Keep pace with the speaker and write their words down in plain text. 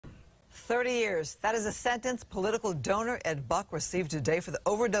30 years. That is a sentence political donor Ed Buck received today for the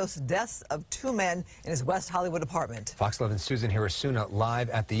overdose deaths of two men in his West Hollywood apartment. Fox 11's Susan Hirasuna live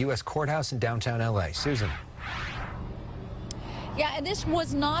at the U.S. Courthouse in downtown L.A. Susan. Yeah, and this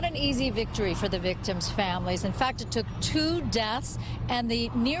was not an easy victory for the victims' families. In fact, it took 2 deaths and the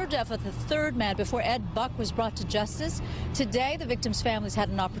near death of the third man before Ed Buck was brought to justice. Today, the victims' families had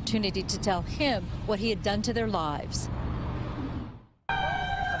an opportunity to tell him what he had done to their lives.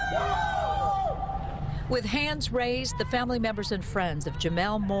 With hands raised, the family members and friends of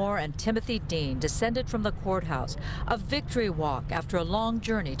Jamel Moore and Timothy Dean descended from the courthouse, a victory walk after a long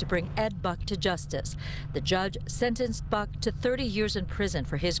journey to bring Ed Buck to justice. The judge sentenced Buck to 30 years in prison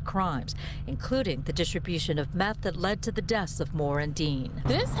for his crimes, including the distribution of meth that led to the deaths of Moore and Dean.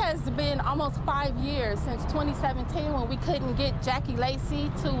 This has been almost 5 years since 2017 when we couldn't get Jackie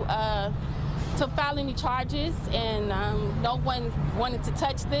Lacey to file any charges, and no one wanted to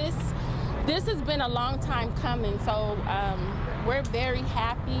touch this. This has been a long time coming, so we're very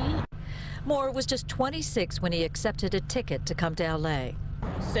happy. Moore was just 26 when he accepted a ticket to come to L.A.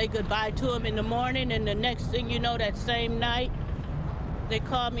 Say goodbye to him in the morning, and the next thing you know, that same night, they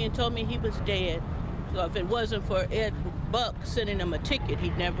called me and told me he was dead. So if it wasn't for Ed Buck sending him a ticket, he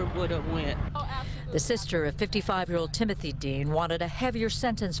never would have went. The sister of 55-year-old Timothy Dean wanted a heavier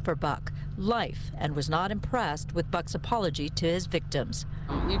sentence for Buck, life, and was not impressed with Buck's apology to his victims.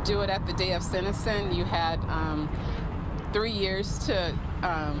 You do it at the day of sentencing. You had 3 years to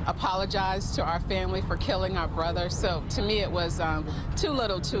apologize to our family for killing our brother. So to me, it was too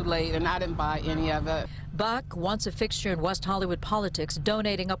little too late, and I didn't buy any of it. Buck, once a fixture in West Hollywood politics,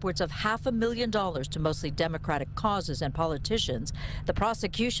 donating upwards of $500,000 to mostly Democratic causes and politicians, the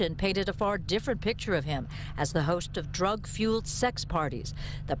prosecution painted a far different picture of him as the host of drug-fueled sex parties.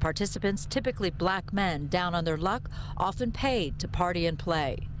 The participants, typically black men down on their luck, often paid to party and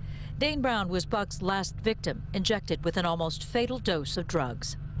play. Dane Brown was Buck's last victim, injected with an almost fatal dose of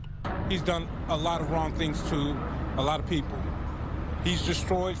drugs. He's done a lot of wrong things to a lot of people. He's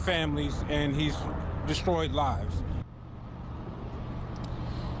destroyed families, and he's destroyed lives.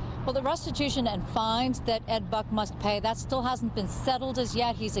 Well, the restitution and fines that Ed Buck must pay, that still hasn't been settled as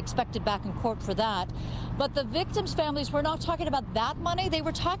yet. He's expected back in court for that. But the victims' families were not talking about that money. They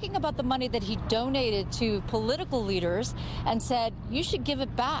were talking about the money that he donated to political leaders and said, you should give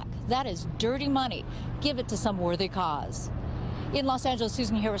it back. That is dirty money. Give it to some worthy cause. In Los Angeles,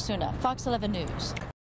 Susan Hirasuna, Fox 11 News.